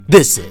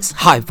This is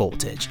High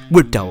Voltage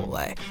with Double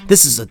A.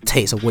 This is a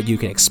taste of what you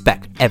can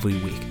expect every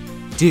week.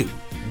 Dude,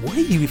 what are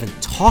you even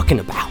talking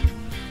about?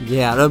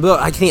 Yeah,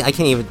 I can't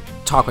even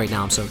talk right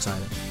now. I'm so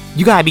excited.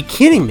 You gotta be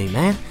kidding me,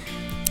 man.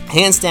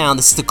 Hands down,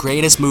 this is the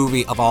greatest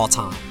movie of all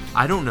time.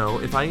 I don't know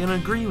if I can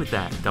agree with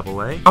that,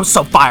 Double A. I'm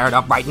so fired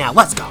up right now.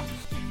 Let's go.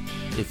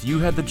 If you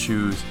had to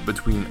choose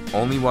between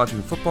only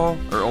watching football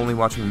or only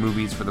watching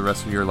movies for the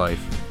rest of your life,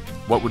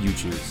 what would you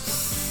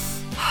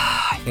choose?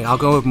 I think I'll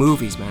go with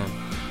movies, man.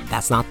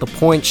 That's not the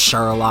point,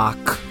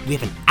 Sherlock. We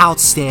have an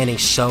outstanding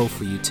show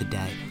for you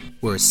today.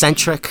 We're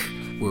eccentric,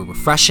 we're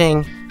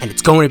refreshing, and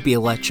it's going to be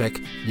electric.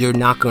 You're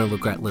not going to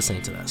regret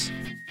listening to this.